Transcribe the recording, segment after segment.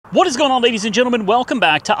What is going on, ladies and gentlemen? Welcome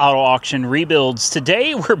back to Auto Auction Rebuilds.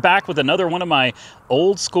 Today we're back with another one of my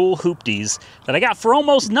old school hoopties that I got for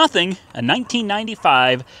almost nothing, a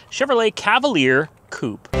 1995 Chevrolet Cavalier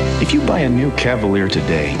Coupe. If you buy a new Cavalier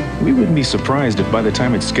today, we wouldn't be surprised if by the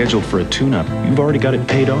time it's scheduled for a tune-up, you've already got it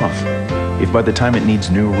paid off. If by the time it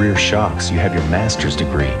needs new rear shocks, you have your master's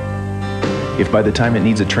degree. If by the time it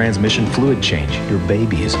needs a transmission fluid change, your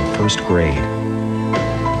baby is in first grade.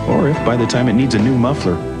 Or if by the time it needs a new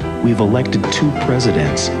muffler, we've elected 2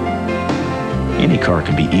 presidents. Any car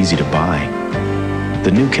can be easy to buy.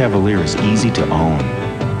 The new Cavalier is easy to own.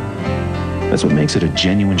 That's what makes it a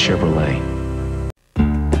genuine Chevrolet.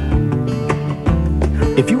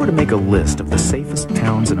 If you were to make a list of the safest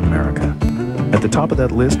towns in America, at the top of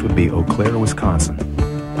that list would be Eau Claire, Wisconsin.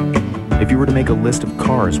 If you were to make a list of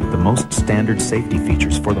cars with the most standard safety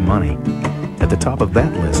features for the money, at the top of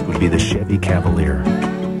that list would be the Chevy Cavalier.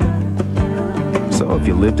 So if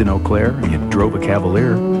you lived in Eau Claire and you drove a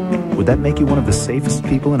Cavalier, would that make you one of the safest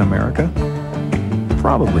people in America?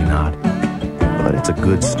 Probably not, but it's a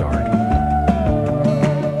good start.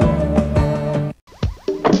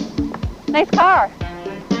 Nice car.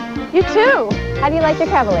 You too. How do you like your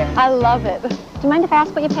Cavalier? I love it. Do you mind if I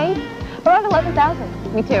ask what you paid? Around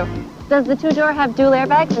 $11,000. Me too. Does the 2-door have dual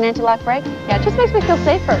airbags and anti-lock brakes? Yeah, it just makes me feel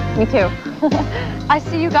safer. Me too. I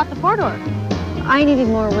see you got the 4-door. I needed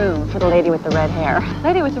more room for the lady with the red hair.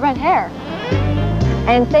 Lady with the red hair?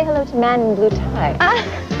 And say hello to man in blue tie.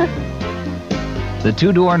 The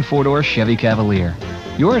 2-door and 4-door Chevy Cavalier.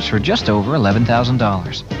 Yours for just over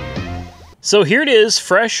 $11,000. So here it is,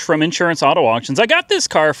 fresh from Insurance Auto Auctions. I got this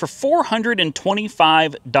car for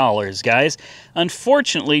 $425, guys.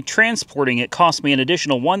 Unfortunately, transporting it cost me an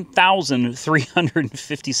additional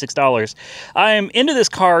 $1,356. I am into this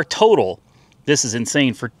car total, this is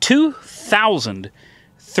insane, for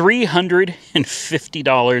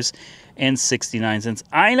 $2,350.69.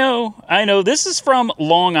 I know, this is from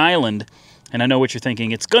Long Island. And I know what you're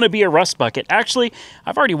thinking. It's going to be a rust bucket. Actually,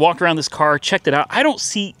 I've already walked around this car, checked it out. I don't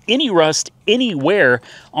see any rust anywhere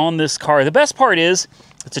on this car. The best part is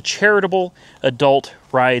it's a charitable adult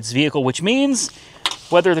rides vehicle, which means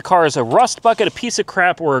whether the car is a rust bucket, a piece of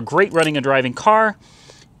crap, or a great running and driving car,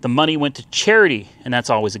 the money went to charity, and that's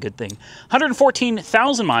always a good thing.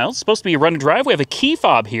 114,000 miles, supposed to be a run and drive. We have a key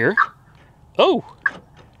fob here. Oh.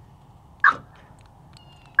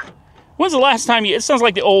 When's the last time it sounds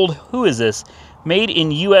like the old, who is this? Made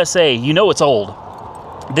in USA. You know it's old.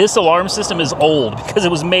 This alarm system is old because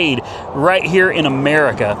it was made right here in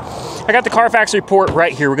America. I got the Carfax report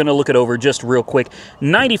right here. We're going to look it over just real quick.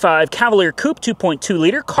 95 Cavalier Coupe 2.2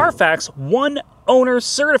 liter. Carfax, 1 owner,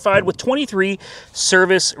 certified with 23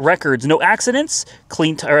 service records. No accidents.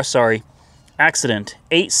 Accident.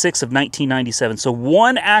 8/6 of 1997. So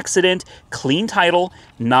 1 accident, clean title,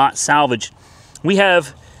 not salvaged. We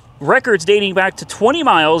have records dating back to 20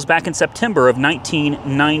 miles back in September of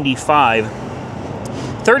 1995.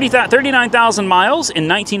 39,000 miles in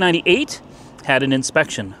 1998, had an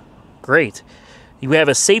inspection. Great. You have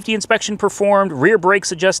a safety inspection performed, rear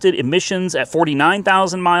brakes adjusted, emissions at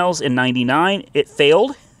 49,000 miles in 99. It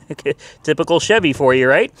failed. Typical Chevy for you,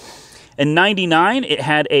 right? In 99, it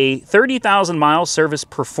had a 30,000 mile service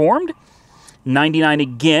performed. 99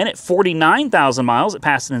 again at 49,000 miles, it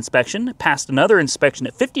passed an inspection. It passed another inspection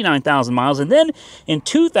at 59,000 miles. And then in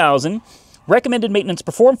 2000, recommended maintenance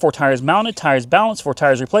performed, 4 tires mounted, tires balanced, 4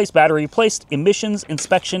 tires replaced, battery replaced, emissions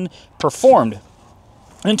inspection performed.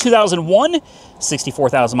 In 2001,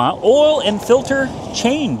 64,000 miles, oil and filter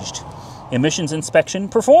changed, emissions inspection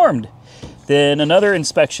performed. Then another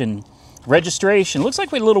inspection. Registration. Looks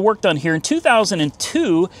like we had a little work done here. In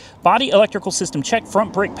 2002, body electrical system checked,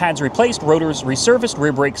 front brake pads replaced, rotors resurfaced,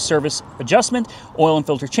 rear brake service adjustment, oil and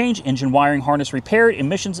filter change, engine wiring harness repaired,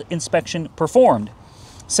 emissions inspection performed.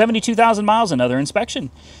 72,000 miles, another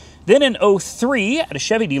inspection. Then in 03, at a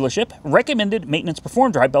Chevy dealership, recommended maintenance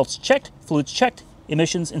performed, drive belts checked, fluids checked,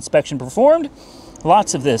 emissions inspection performed.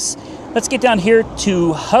 Lots of this. Let's get down here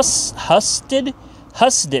to Husted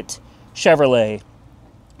Chevrolet.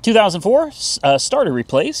 2004, starter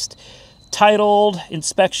replaced, titled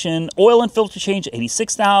inspection, oil and filter change,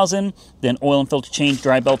 86,000, then oil and filter change,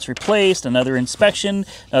 dry belts replaced, another inspection,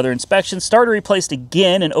 starter replaced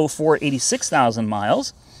again in 04, 86,000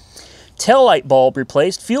 miles, tail light bulb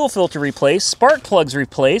replaced, fuel filter replaced, spark plugs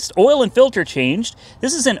replaced, oil and filter changed.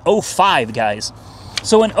 This is in 05, guys.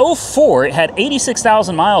 So in 04, it had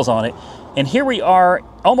 86,000 miles on it, and here we are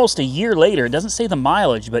almost a year later. It doesn't say the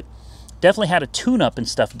mileage, but definitely had a tune-up and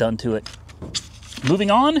stuff done to it.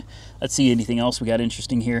 Moving on, let's see anything else we got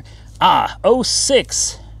interesting here.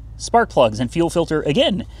 06 spark plugs and fuel filter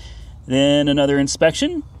again. Then another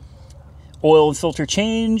inspection. Oil and filter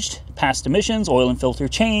changed. Past emissions, oil and filter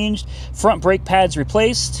changed. Front brake pads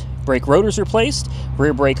replaced. Brake rotors replaced.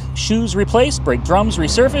 Rear brake shoes replaced. Brake drums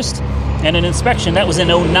resurfaced. And an inspection, that was in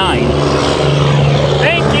 09.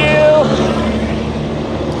 Thank you!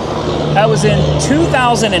 That was in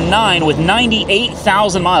 2009 with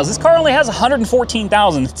 98,000 miles. This car only has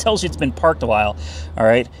 114,000. It tells you it's been parked a while. All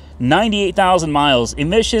right, 98,000 miles.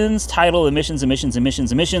 Emissions, title, emissions.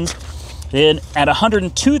 Then at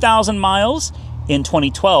 102,000 miles in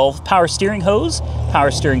 2012, power steering hose,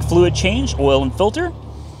 power steering fluid change, oil and filter.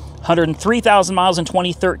 103,000 miles in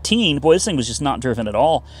 2013. Boy, this thing was just not driven at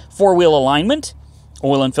all. Four-wheel alignment,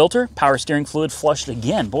 oil and filter, power steering fluid flushed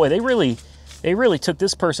again. Boy, they really took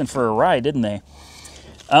this person for a ride, didn't they?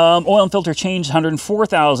 Oil and filter changed,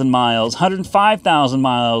 104,000 miles, 105,000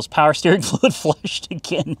 miles, power steering fluid flushed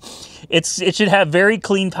again. It should have very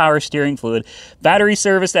clean power steering fluid. Battery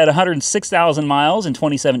serviced at 106,000 miles in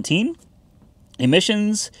 2017.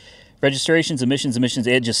 Emissions, registrations, emissions,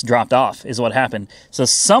 it just dropped off is what happened. So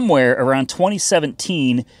somewhere around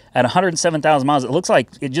 2017 at 107,000 miles, it looks like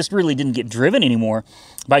it just really didn't get driven anymore.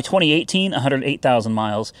 By 2018, 108,000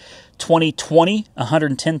 miles. 2020,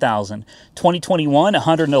 110,000. 2021,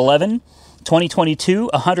 111. 2022,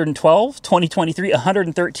 112. 2023,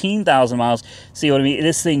 113,000 miles. See what I mean?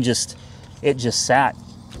 This thing just sat.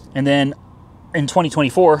 And then in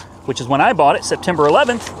 2024, which is when I bought it, September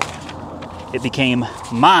 11th, it became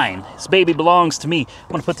mine. This baby belongs to me. I'm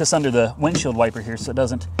gonna put this under the windshield wiper here so it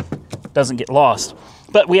doesn't get lost.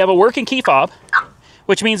 But we have a working key fob,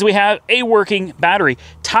 which means we have a working battery.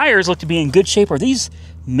 Tires look to be in good shape. Are these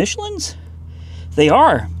Michelin's? They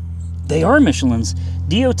are. They are Michelin's.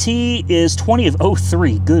 DOT is 20 of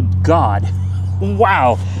 03. Good God.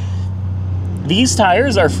 Wow. These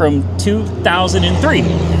tires are from 2003.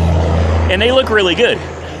 And they look really good.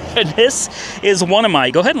 And this is one of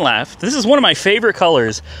my, go ahead and laugh. This is one of my favorite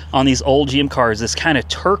colors on these old GM cars. This kind of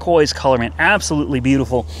turquoise color, man. Absolutely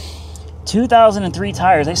beautiful. 2003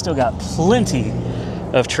 tires. They still got plenty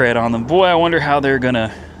of tread on them. Boy, I wonder how they're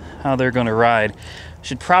gonna ride.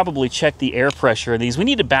 Should probably check the air pressure of these. We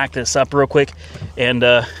need to back this up real quick and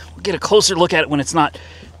get a closer look at it when it's not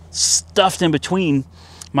stuffed in between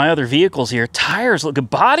my other vehicles here. Tires look good.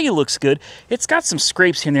 Body looks good. It's got some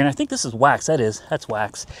scrapes here and there, and I think this is wax. That's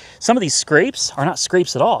wax. Some of these scrapes are not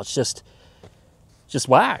scrapes at all. It's just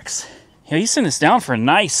wax. You know, you send this down for a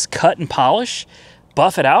nice cut and polish,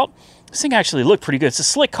 buff it out. This thing actually looked pretty good. It's a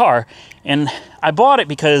slick car, and I bought it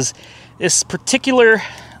because this particular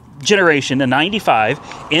generation, the 95,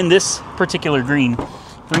 in this particular green,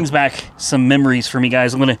 brings back some memories for me,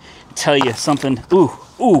 guys. I'm gonna tell you something. Ooh,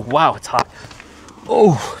 wow, it's hot.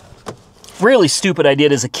 Oh, really stupid I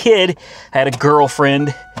did as a kid. I had a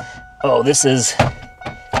girlfriend. Oh, that's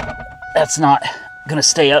not gonna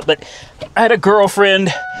stay up, but I had a girlfriend.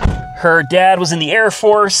 Her dad was in the Air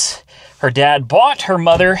Force. Her dad bought her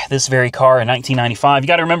mother this very car in 1995. You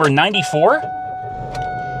gotta remember, 94?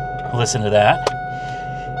 Listen to that.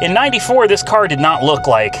 In 94, this car did not look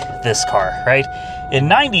like this car, right? In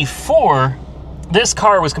 94, this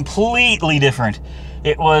car was completely different.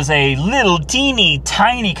 It was a little teeny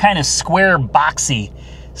tiny kind of square boxy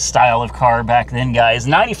style of car back then, guys.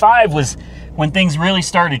 95 was when things really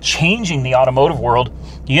started changing the automotive world.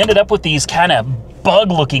 You ended up with these kind of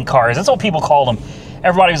bug-looking cars. That's what people called them.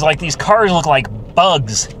 Everybody was like, these cars look like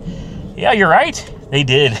bugs. Yeah, you're right. They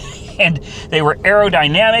did. And they were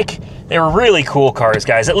aerodynamic. They were really cool cars,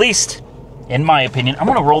 guys, at least in my opinion. I'm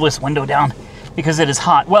gonna roll this window down because it is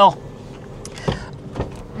hot. Well,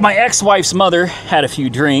 my ex-wife's mother had a few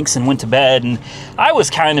drinks and went to bed, and I was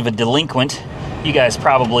kind of a delinquent. You guys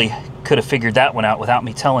probably could have figured that one out without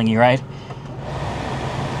me telling you, right?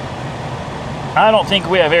 I don't think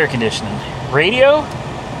we have air conditioning. Radio?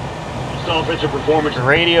 Install picture performance. The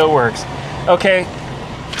radio works. Okay,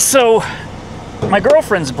 so my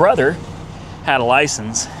girlfriend's brother had a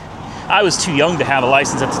license. I was too young to have a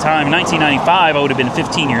license at the time. In 1995, I would have been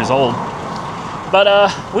 15 years old.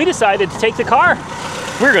 But we decided to take the car.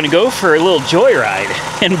 We were gonna go for a little joyride.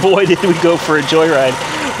 And boy, did we go for a joyride.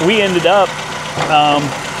 We ended up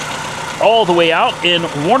all the way out in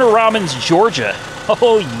Warner Robins, Georgia.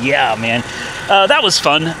 Oh yeah, man. That was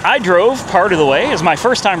fun. I drove part of the way. It was my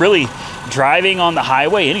first time really driving on the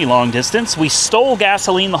highway any long distance. We stole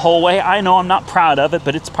gasoline the whole way. I know I'm not proud of it,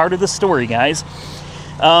 but it's part of the story, guys.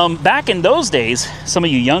 Back in those days, some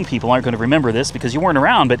of you young people aren't going to remember this because you weren't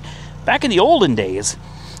around, but back in the olden days,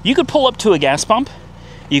 you could pull up to a gas pump,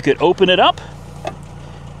 you could open it up.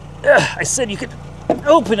 I said you could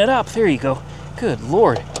open it up. There you go. Good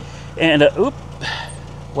Lord. And,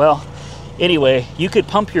 well, anyway, you could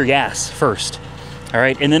pump your gas first. All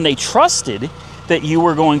right, and then they trusted that you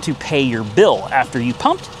were going to pay your bill after you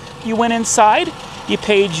pumped. You went inside, you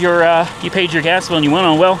paid your gas bill, and you went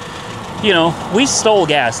on. Well, you know, we stole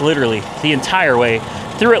gas literally the entire way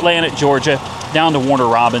through Atlanta, Georgia, down to Warner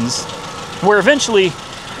Robins, where eventually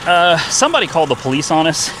somebody called the police on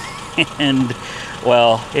us, and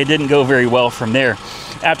well, it didn't go very well from there.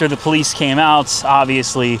 After the police came out,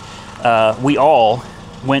 obviously, we all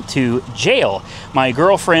went to jail. My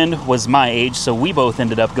girlfriend was my age, so we both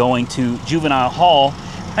ended up going to juvenile hall.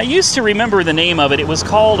 I used to remember the name of it. It was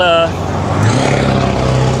called,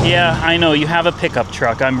 yeah, I know, you have a pickup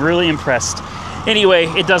truck. I'm really impressed. Anyway,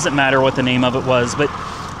 it doesn't matter what the name of it was, but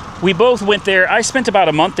we both went there. I spent about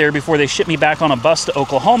a month there before they shipped me back on a bus to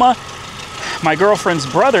Oklahoma. My girlfriend's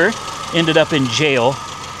brother ended up in jail.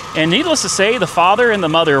 And needless to say, the father and the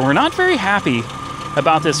mother were not very happy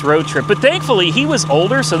about this road trip. But thankfully, he was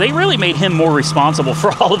older, so they really made him more responsible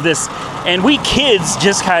for all of this. And we kids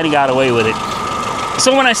just kind of got away with it.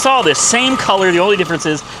 So when I saw this, same color, the only difference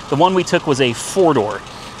is the one we took was a 4-door.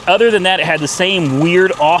 Other than that, it had the same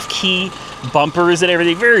weird off-key bumpers and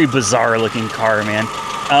everything. Very bizarre looking car, man.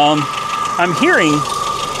 I'm hearing...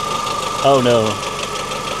 Oh, no.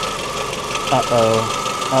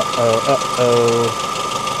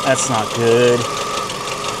 That's not good.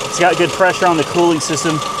 It's got good pressure on the cooling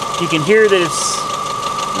system. You can hear that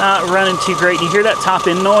it's not running too great. You hear that top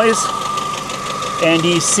end noise? And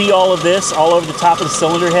you see all of this all over the top of the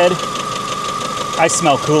cylinder head? I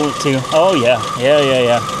smell coolant too. Oh yeah.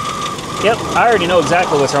 Yep, I already know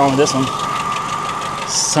exactly what's wrong with this one.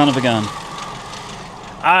 Son of a gun.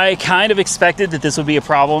 I kind of expected that this would be a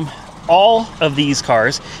problem. All of these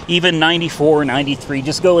cars, even 94, 93,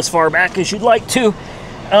 just go as far back as you'd like to.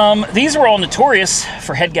 These were all notorious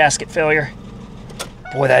for head gasket failure.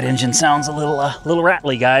 Boy, that engine sounds a little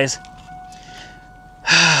rattly, guys.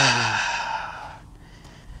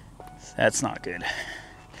 That's not good.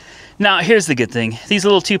 Now, here's the good thing. These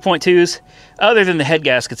little 2.2s, other than the head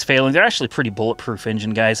gaskets failing, they're actually pretty bulletproof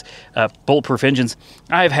engine, guys. Bulletproof engines.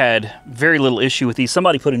 I've had very little issue with these.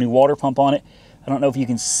 Somebody put a new water pump on it. I don't know if you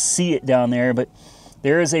can see it down there, but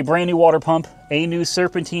there is a brand new water pump, a new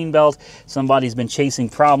serpentine belt. Somebody's been chasing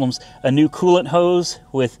problems. A new coolant hose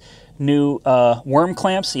with new worm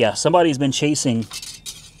clamps. Yeah, somebody's been chasing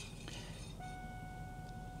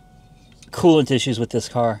coolant issues with this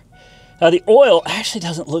car. The oil actually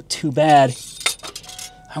doesn't look too bad.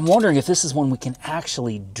 I'm wondering if this is one we can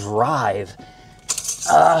actually drive.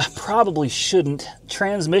 Probably shouldn't.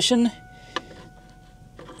 Transmission?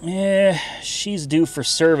 Yeah, she's due for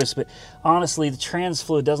service, but honestly, the trans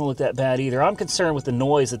fluid doesn't look that bad either. I'm concerned with the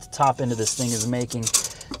noise that the top end of this thing is making.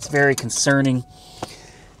 It's very concerning.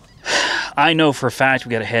 I know for a fact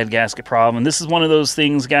we got a head gasket problem, and this is one of those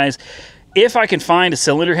things, guys. If I can find a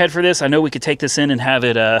cylinder head for this, I know we could take this in and have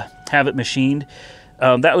it machined.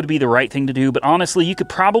 That would be the right thing to do, but honestly, you could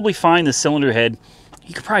probably find the cylinder head.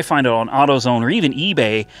 You could probably find it on AutoZone or even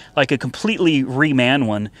eBay, like a completely reman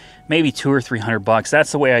one, maybe $200 or $300.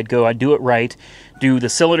 That's the way I'd go. I'd do it right. Do the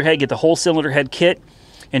cylinder head, get the whole cylinder head kit,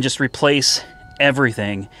 and just replace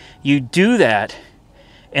everything. You do that,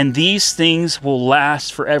 and these things will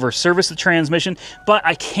last forever. Service the transmission, but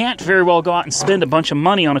I can't very well go out and spend a bunch of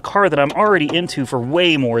money on a car that I'm already into for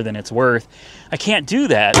way more than it's worth. I can't do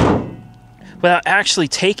that without actually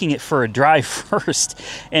taking it for a drive first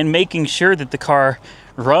and making sure that the car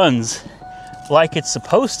runs like it's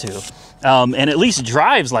supposed to, and at least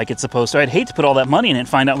drives like it's supposed to. I'd hate to put all that money in it and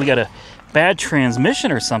find out we got a bad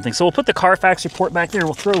transmission or something. So we'll put the Carfax report back there.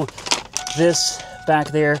 We'll throw this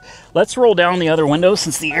back there. Let's roll down the other window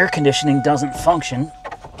since the air conditioning doesn't function.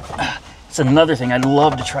 It's another thing I'd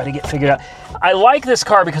love to try to get figured out. I like this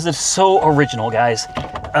car because it's so original, guys.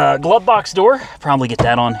 Glove box door, probably get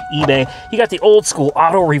that on eBay. You got the old school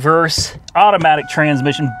auto reverse, automatic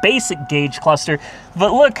transmission, basic gauge cluster.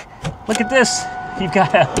 But look at this. You've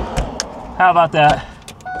got how about that?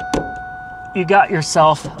 You got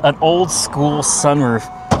yourself an old school sunroof.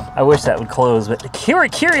 I wish that would close, but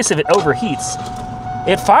curious if it overheats.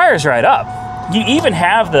 It fires right up. You even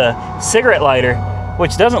have the cigarette lighter,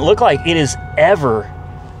 which doesn't look like it has ever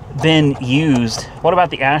been used. What about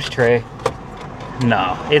the ashtray?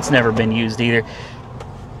 No, it's never been used either.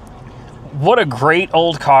 What a great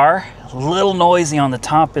old car. A little noisy on the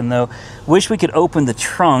top end though. Wish we could open the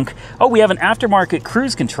trunk. Oh, we have an aftermarket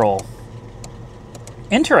cruise control.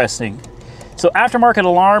 Interesting. So aftermarket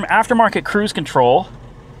alarm, aftermarket cruise control.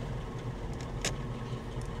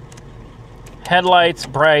 Headlights,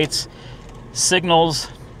 brights, signals.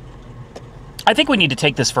 I think we need to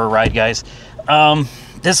take this for a ride, guys.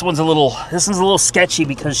 This one's a little sketchy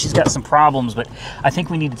because she's got some problems, but I think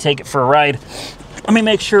we need to take it for a ride. Let me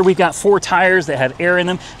make sure we've got 4 tires that have air in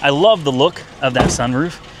them. I love the look of that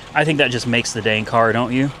sunroof. I think that just makes the dang car,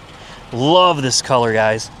 don't you? Love this color,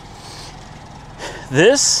 guys.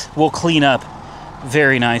 This will clean up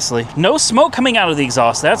very nicely. No smoke coming out of the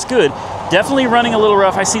exhaust. That's good. Definitely running a little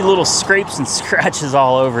rough. I see little scrapes and scratches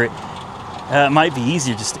all over it. It might be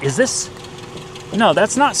easier just... Is this... No,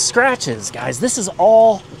 that's not scratches, guys. This is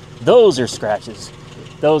all... Those are scratches.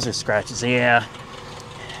 Those are scratches, yeah.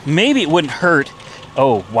 Maybe it wouldn't hurt.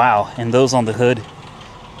 Oh, wow. And those on the hood.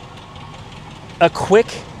 A quick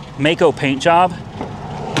Mako paint job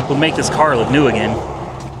would make this car look new again.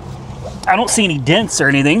 I don't see any dents or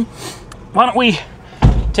anything. Why don't we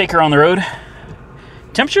take her on the road?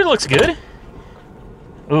 Temperature looks good.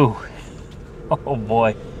 Ooh. Oh,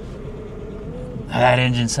 boy. That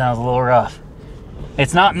engine sounds a little rough.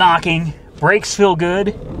 It's not knocking. Brakes feel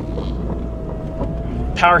good.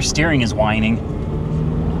 Power steering is whining.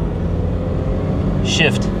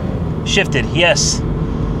 Shifted, yes.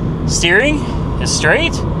 Steering is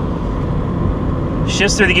straight.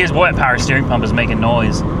 Shifts through the gears. Boy, that power steering pump is making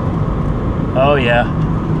noise. Oh, yeah.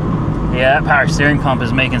 Yeah, that power steering pump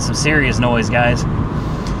is making some serious noise, guys.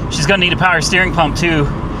 She's gonna need a power steering pump, too.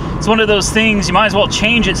 It's one of those things, you might as well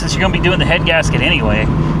change it since you're gonna be doing the head gasket anyway.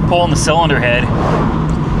 Pulling the cylinder head.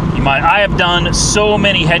 I have done so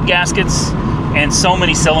many head gaskets and so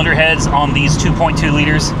many cylinder heads on these 2.2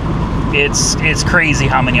 liters. It's crazy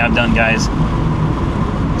how many I've done, guys.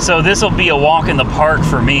 So this will be a walk in the park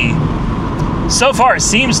for me. So far, it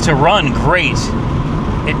seems to run great.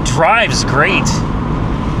 It drives great.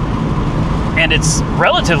 And it's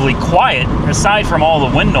relatively quiet, aside from all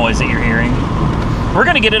the wind noise that you're hearing. We're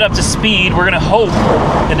gonna get it up to speed. We're gonna hope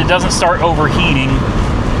that it doesn't start overheating.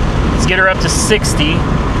 Let's get her up to 60.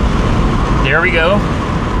 There we go.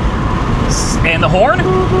 And the horn?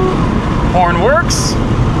 Horn works.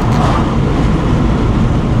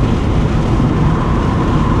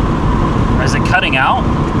 Is it cutting out?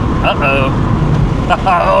 Uh-oh.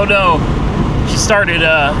 Oh no. She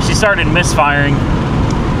started misfiring.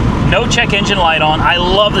 No check engine light on. I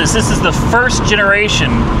love this. This is the first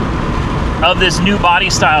generation of this new body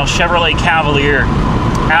style Chevrolet Cavalier.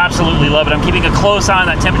 Absolutely love it. I'm keeping a close eye on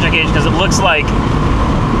that temperature gauge because it looks like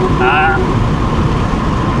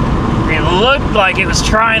it was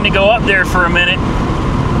trying to go up there for a minute.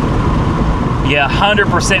 Yeah,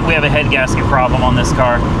 100% we have a head gasket problem on this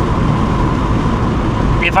car.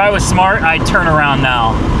 If I was smart, I'd turn around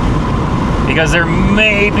now, because there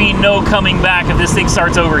may be no coming back if this thing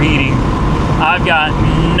starts overheating. I've got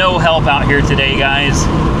no help out here today, guys.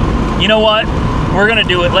 You know what? We're gonna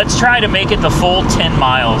do it. Let's try to make it the full 10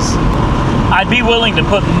 miles. I'd be willing to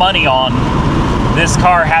put money on this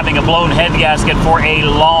car having a blown head gasket for a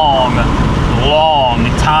long, long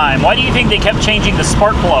time. Why do you think they kept changing the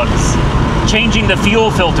spark plugs, changing the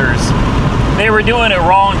fuel filters? They were doing it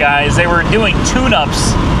wrong, guys. They were doing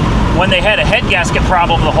tune-ups when they had a head gasket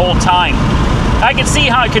problem the whole time. I can see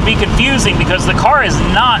how it could be confusing because the car is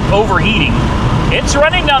not overheating. It's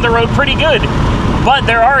running down the road pretty good, but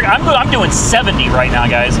I'm doing 70 right now,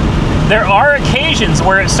 guys. There are occasions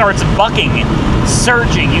where it starts bucking,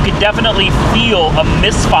 surging. You can definitely feel a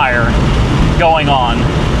misfire going on.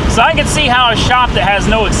 So I can see how a shop that has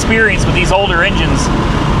no experience with these older engines,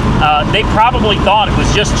 they probably thought it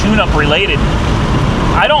was just tune-up related.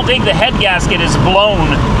 I don't think the head gasket is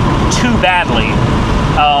blown too badly,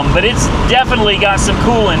 but it's definitely got some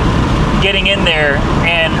coolant getting in there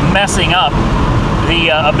and messing up the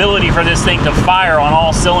ability for this thing to fire on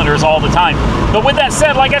all cylinders all the time. But with that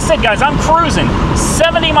said, like I said, guys, I'm cruising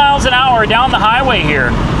 70 miles an hour down the highway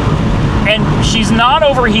here, and she's not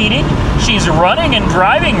overheating. She's running and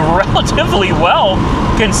driving relatively well,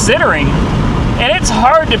 considering. And it's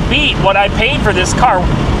hard to beat what I paid for this car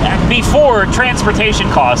before transportation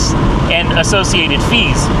costs and associated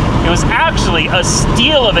fees. It was actually a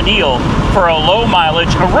steal of a deal for a low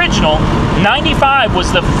mileage original. 95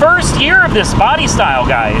 was the first year of this body style,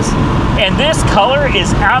 guys. And this color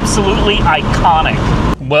is absolutely iconic.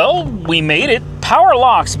 Well, we made it. Power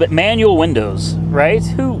locks, but manual windows, right?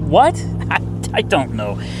 What? I don't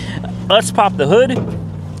know. Let's pop the hood.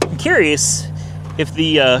 I'm curious if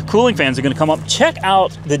the cooling fans are gonna come up. Check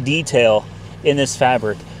out the detail in this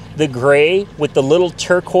fabric. The gray with the little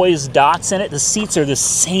turquoise dots in it. The seats are the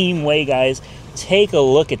same way, guys. Take a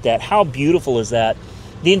look at that. How beautiful is that?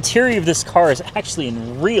 The interior of this car is actually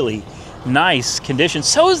in really nice condition.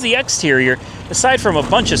 So is the exterior, aside from a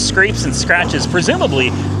bunch of scrapes and scratches,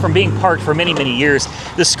 presumably from being parked for many, many years.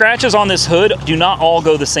 The scratches on this hood do not all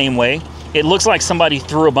go the same way. It looks like somebody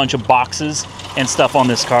threw a bunch of boxes and stuff on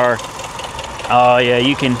this car. Oh yeah,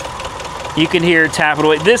 you can hear it tapping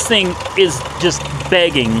away. This thing is just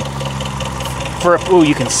begging for a, ooh,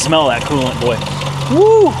 you can smell that coolant, boy.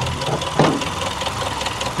 Woo!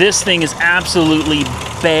 This thing is absolutely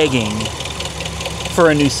begging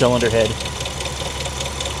for a new cylinder head.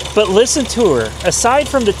 But listen to her. Aside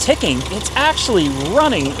from the ticking, it's actually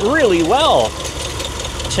running really well.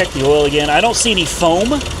 Check the oil again. I don't see any foam.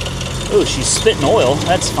 Oh, she's spitting oil.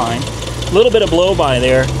 That's fine. A little bit of blow by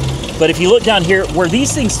there. But if you look down here, where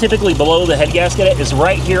these things typically blow the head gasket at is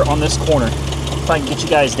right here on this corner. If I can get you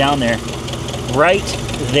guys down there. Right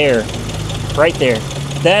there. Right there.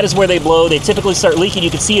 That is where they blow. They typically start leaking. You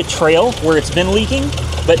can see a trail where it's been leaking,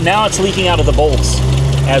 but now it's leaking out of the bolts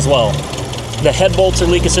as well. The head bolts are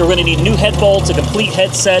leaking, so we're going to need new head bolts, a complete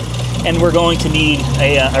head set, and we're going to need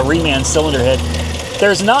a reman cylinder head.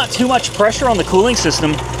 There's not too much pressure on the cooling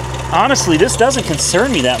system. Honestly, this doesn't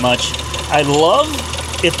concern me that much. I'd love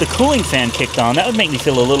if the cooling fan kicked on. That would make me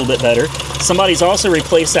feel a little bit better. Somebody's also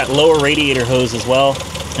replaced that lower radiator hose as well,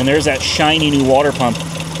 and there's that shiny new water pump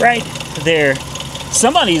right there.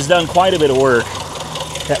 Somebody's done quite a bit of work.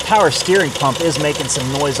 That power steering pump is making some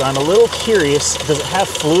noise. I'm a little curious. Does it have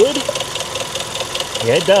fluid?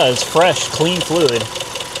 Yeah, it does. Fresh, clean fluid.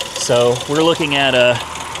 So we're looking at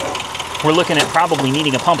probably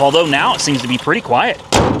needing a pump. Although now it seems to be pretty quiet.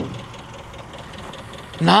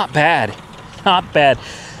 Not bad. Not bad.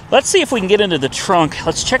 Let's see if we can get into the trunk.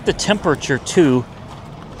 Let's check the temperature too.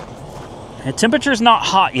 The temperature's not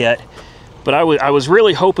hot yet, but I was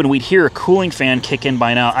really hoping we'd hear a cooling fan kick in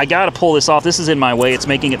by now. I gotta pull this off. This is in my way. It's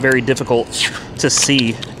making it very difficult to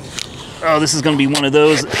see. Oh, this is gonna be one of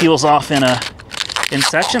those that peels off in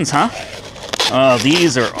sections, huh? Oh,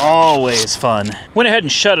 these are always fun. Went ahead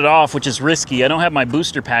and shut it off, which is risky. I don't have my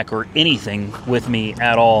booster pack or anything with me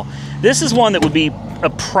at all. This is one that would be a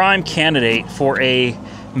prime candidate for a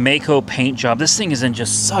Mako paint job. This thing is in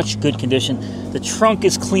just such good condition. The trunk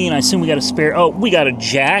is clean. I assume we got a spare. Oh, we got a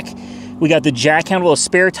jack. We got the jack handle, a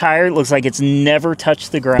spare tire. It looks like it's never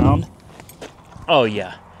touched the ground. Oh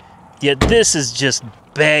yeah. Yeah, this is just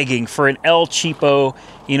begging for an El Cheapo,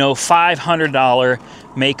 you know, $500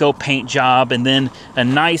 Mako paint job, and then a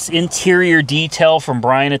nice interior detail from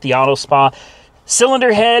Brian at the Auto Spa.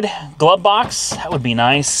 Cylinder head, glove box, that would be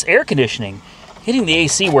nice. Air conditioning. Getting the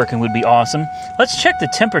AC working would be awesome. Let's check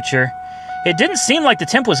the temperature. It didn't seem like the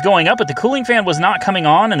temp was going up, but the cooling fan was not coming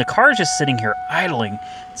on, and the car is just sitting here idling.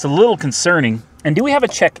 It's a little concerning. And do we have a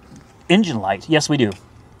check engine light? Yes, we do.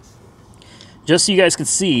 Just so you guys can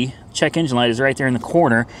see, check engine light is right there in the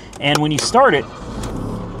corner, and when you start it,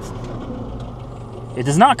 it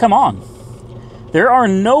does not come on. There are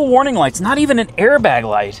no warning lights, not even an airbag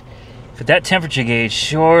light. But that temperature gauge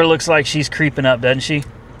sure looks like she's creeping up, doesn't she?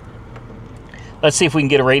 Let's see if we can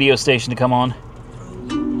get a radio station to come on.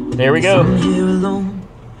 There we go.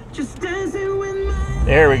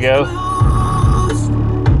 There we go.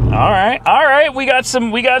 All right. We got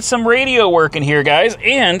some radio working here, guys,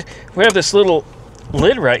 and we have this little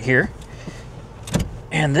lid right here,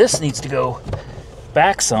 and this needs to go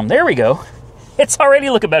back some. There we go. It's already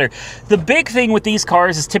looking better. The big thing with these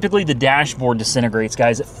cars is typically the dashboard disintegrates,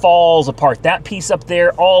 guys. It falls apart. That piece up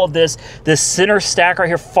there, all of this center stack right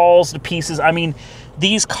here falls to pieces. I mean,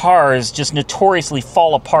 these cars just notoriously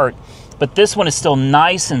fall apart, but this one is still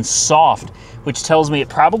nice and soft, which tells me it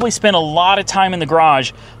probably spent a lot of time in the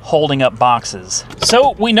garage holding up boxes.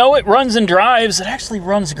 So we know it runs and drives. It actually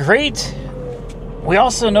runs great. We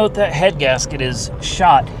also note that head gasket is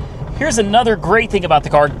shot. Here's another great thing about the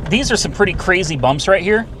car. These are some pretty crazy bumps right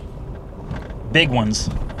here. Big ones.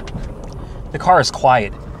 The car is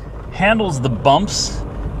quiet. Handles the bumps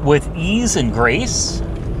with ease and grace.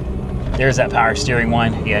 There's that power steering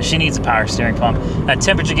one. Yeah, she needs a power steering pump. That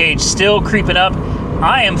temperature gauge still creeping up.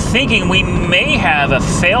 I am thinking we may have a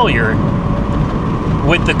failure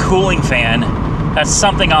with the cooling fan. That's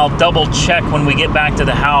something I'll double check when we get back to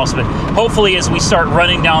the house, but hopefully as we start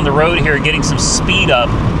running down the road here, getting some speed up,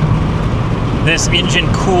 this engine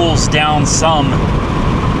cools down some.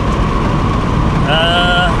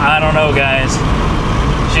 I don't know, guys.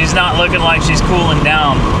 She's not looking like she's cooling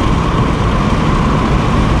down.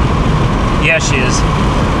 Yeah, she is.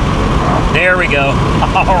 There we go.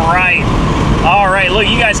 All right, look,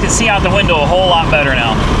 you guys can see out the window a whole lot better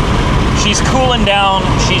now. She's cooling down,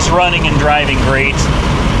 she's running and driving great.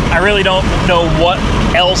 I really don't know what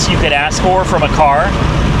else you could ask for from a car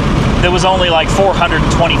that was only like $425.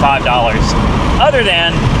 Other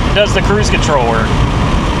than, does the cruise control work?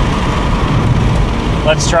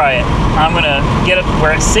 Let's try it. I'm gonna get it,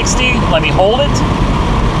 we're at 60, let me hold it.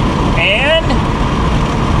 And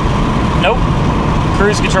Nope.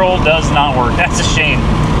 Cruise control does not work. That's a shame.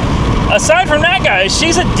 Aside from that, guys,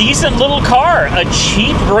 she's a decent little car. A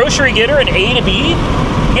cheap grocery getter, an A to B.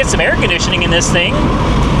 Get some air conditioning in this thing.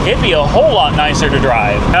 It'd be a whole lot nicer to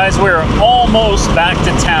drive. Guys, we're almost back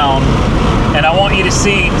to town, and I want you to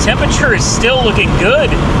see temperature is still looking good.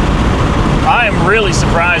 I'm really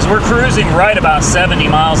surprised. We're cruising right about 70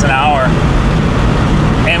 miles an hour,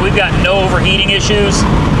 and we've got no overheating issues.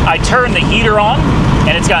 I turned the heater on,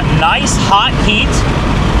 and it's got nice hot heat.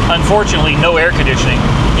 Unfortunately, no air conditioning.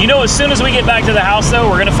 You know, as soon as we get back to the house, though,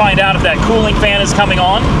 we're going to find out if that cooling fan is coming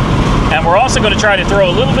on. And we're also going to try to throw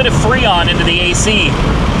a little bit of Freon into the AC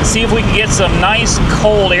to see if we can get some nice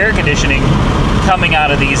cold air conditioning coming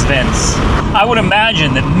out of these vents. I would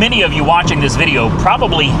imagine that many of you watching this video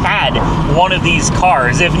probably had one of these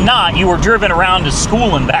cars. If not, you were driven around to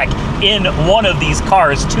school and back in one of these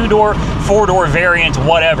cars, 2-door, 4-door variant,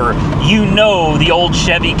 whatever. You know the old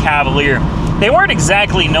Chevy Cavalier. They weren't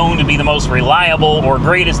exactly known to be the most reliable or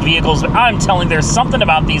greatest vehicles, but I'm telling you, there's something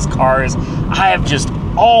about these cars I have just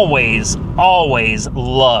always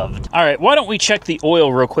loved. All right, why don't we check the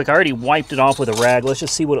oil real quick? I already wiped it off with a rag. Let's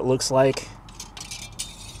just see what it looks like.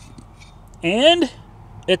 And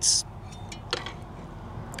it's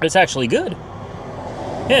actually good.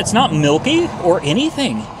 Yeah, it's not milky or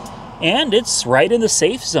anything. And it's right in the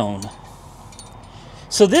safe zone.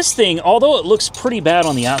 So this thing, although it looks pretty bad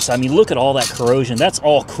on the outside, I mean, look at all that corrosion. That's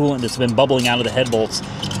all coolant that's been bubbling out of the head bolts.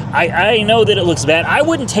 I know that it looks bad. I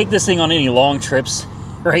wouldn't take this thing on any long trips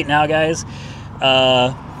right now, guys.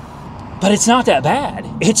 But it's not that bad.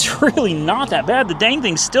 It's really not that bad. The dang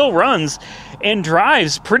thing still runs and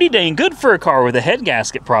drives pretty dang good for a car with a head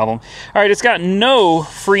gasket problem. All right, it's got no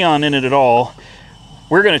Freon in it at all.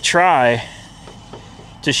 We're going to try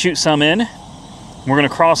to shoot some in. We're going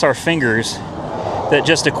to cross our fingers that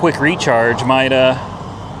just a quick recharge might,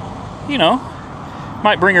 you know,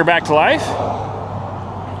 might bring her back to life.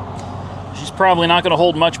 She's probably not going to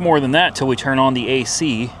hold much more than that till we turn on the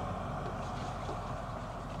AC.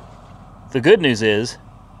 The good news is,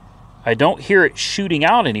 I don't hear it shooting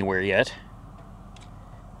out anywhere yet.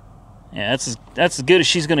 Yeah, that's as good as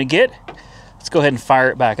she's going to get. Let's go ahead and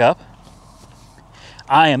fire it back up.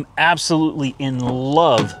 I am absolutely in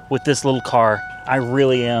love with this little car. I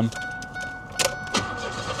really am.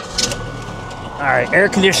 All right, air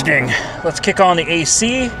conditioning. Let's kick on the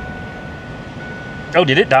AC. Oh,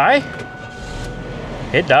 did it die?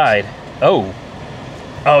 It died. Oh.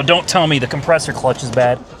 Oh, don't tell me the compressor clutch is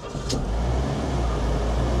bad.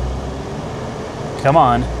 Come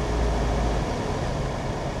on.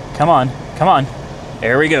 Come on. Come on.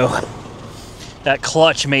 There we go. That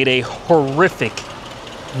clutch made a horrific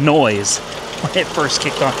noise when it first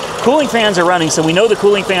kicked on. Cooling fans are running, so we know the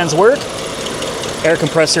cooling fans work. Air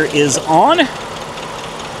compressor is on.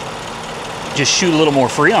 Just shoot a little more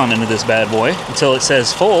Freon into this bad boy until it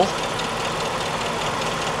says full.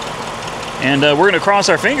 And we're going to cross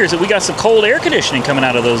our fingers that we got some cold air conditioning coming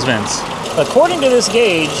out of those vents. According to this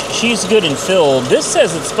gauge, she's good and filled. This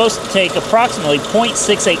says it's supposed to take approximately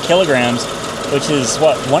 0.68 kilograms, which is,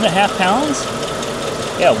 what, 1.5 pounds?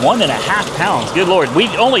 Yeah, 1.5 pounds. Good Lord. We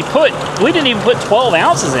didn't even put 12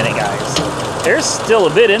 ounces in it, guys. There's still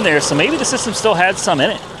a bit in there, so maybe the system still had some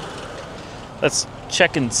in it. Let's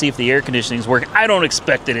check and see if the air conditioning's working. I don't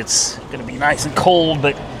expect that it's going to be nice and cold,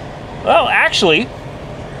 but, well, actually,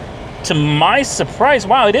 to my surprise,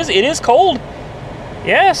 wow, it is cold.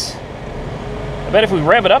 Yes. I bet if we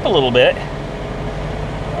rev it up a little bit.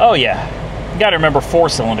 Oh, yeah. You got to remember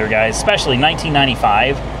 4-cylinder, guys, especially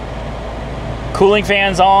 1995. Cooling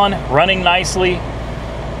fans on, running nicely.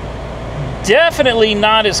 Definitely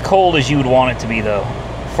not as cold as you would want it to be, though,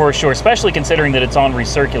 for sure, especially considering that it's on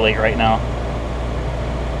recirculate right now.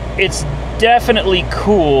 It's definitely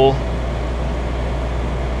cool,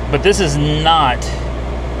 but this is not.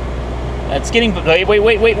 That's getting,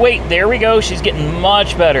 wait. There we go. She's getting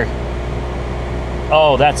much better.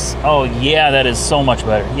 Oh, oh yeah, that is so much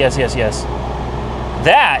better. Yes.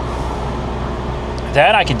 That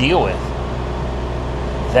I could deal with.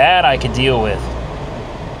 That I could deal with.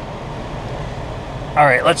 All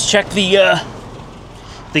right, let's check the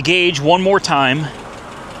gauge one more time.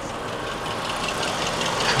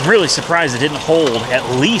 I'm really surprised it didn't hold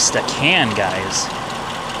at least a can, guys.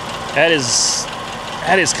 That is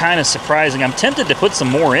kind of surprising. I'm tempted to put some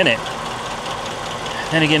more in it.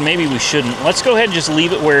 Then again, maybe we shouldn't. Let's go ahead and just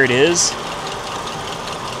leave it where it is.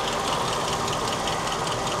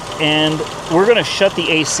 And we're going to shut the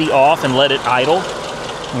AC off and let it idle.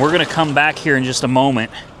 And we're going to come back here in just a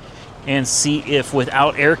moment and see if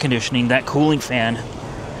without air conditioning, that cooling fan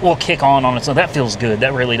will kick on its own. That feels good.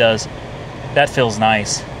 That really does. That feels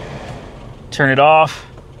nice. Turn it off.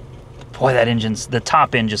 Boy, the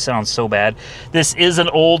top end just sounds so bad. This is an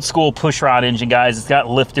old school pushrod engine, guys. It's got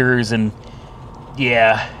lifters and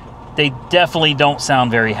yeah, they definitely don't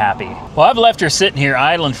sound very happy. Well, I've left her sitting here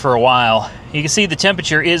idling for a while. You can see the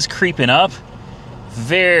temperature is creeping up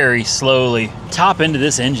very slowly. Top end of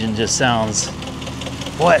this engine just sounds,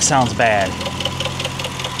 boy, it sounds bad.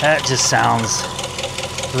 That just sounds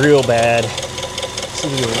real bad. Let's see.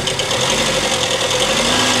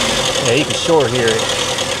 Yeah, you can sure hear it.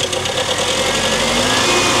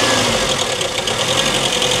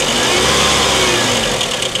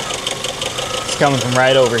 It's coming from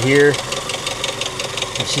right over here.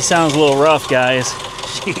 And she sounds a little rough, guys.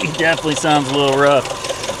 She definitely sounds a little rough.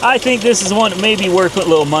 I think this is one that may be worth putting a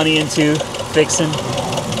little money into fixing.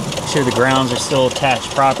 Make sure the grounds are still attached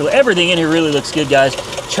properly. Everything in here really looks good, guys.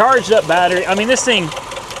 Charged up battery. I mean, this thing,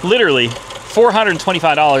 literally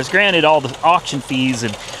 $425. Granted, all the auction fees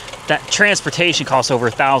and that transportation costs over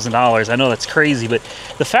 $1,000. I know that's crazy, but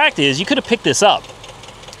the fact is, you could have picked this up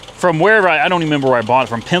from wherever, I don't even remember where I bought it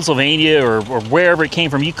from, Pennsylvania or wherever it came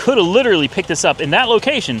from. You could have literally picked this up in that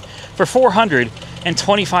location for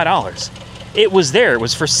 $425. It was there, it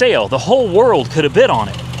was for sale. The whole world could have bid on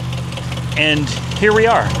it. And here we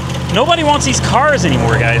are. Nobody wants these cars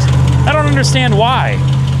anymore, guys. I don't understand why.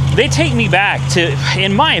 They take me back to,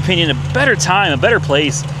 in my opinion, a better time, a better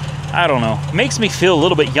place. I don't know. It makes me feel a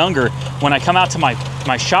little bit younger when I come out to my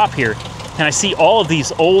shop here and I see all of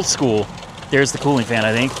these old school. There's the cooling fan,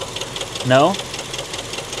 I think. No?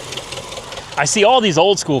 I see all these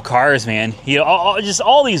old school cars, man. You know, just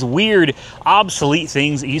all these weird, obsolete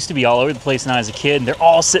things that used to be all over the place when I was a kid, and they're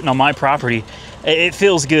all sitting on my property. It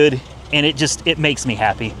feels good, and it makes me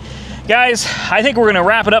happy. Guys, I think we're gonna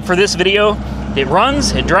wrap it up for this video. It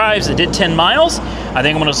runs, it drives, it did 10 miles. I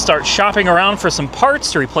think I'm gonna start shopping around for some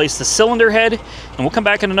parts to replace the cylinder head, and we'll come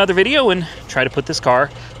back in another video and try to put this car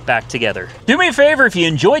back together. Do me a favor, if you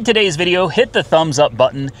enjoyed today's video, hit the thumbs up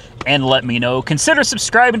button and let me know. Consider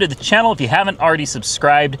subscribing to the channel if you haven't already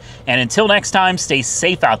subscribed. And until next time, stay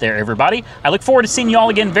safe out there, everybody. I look forward to seeing you all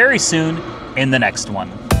again very soon in the next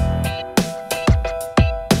one.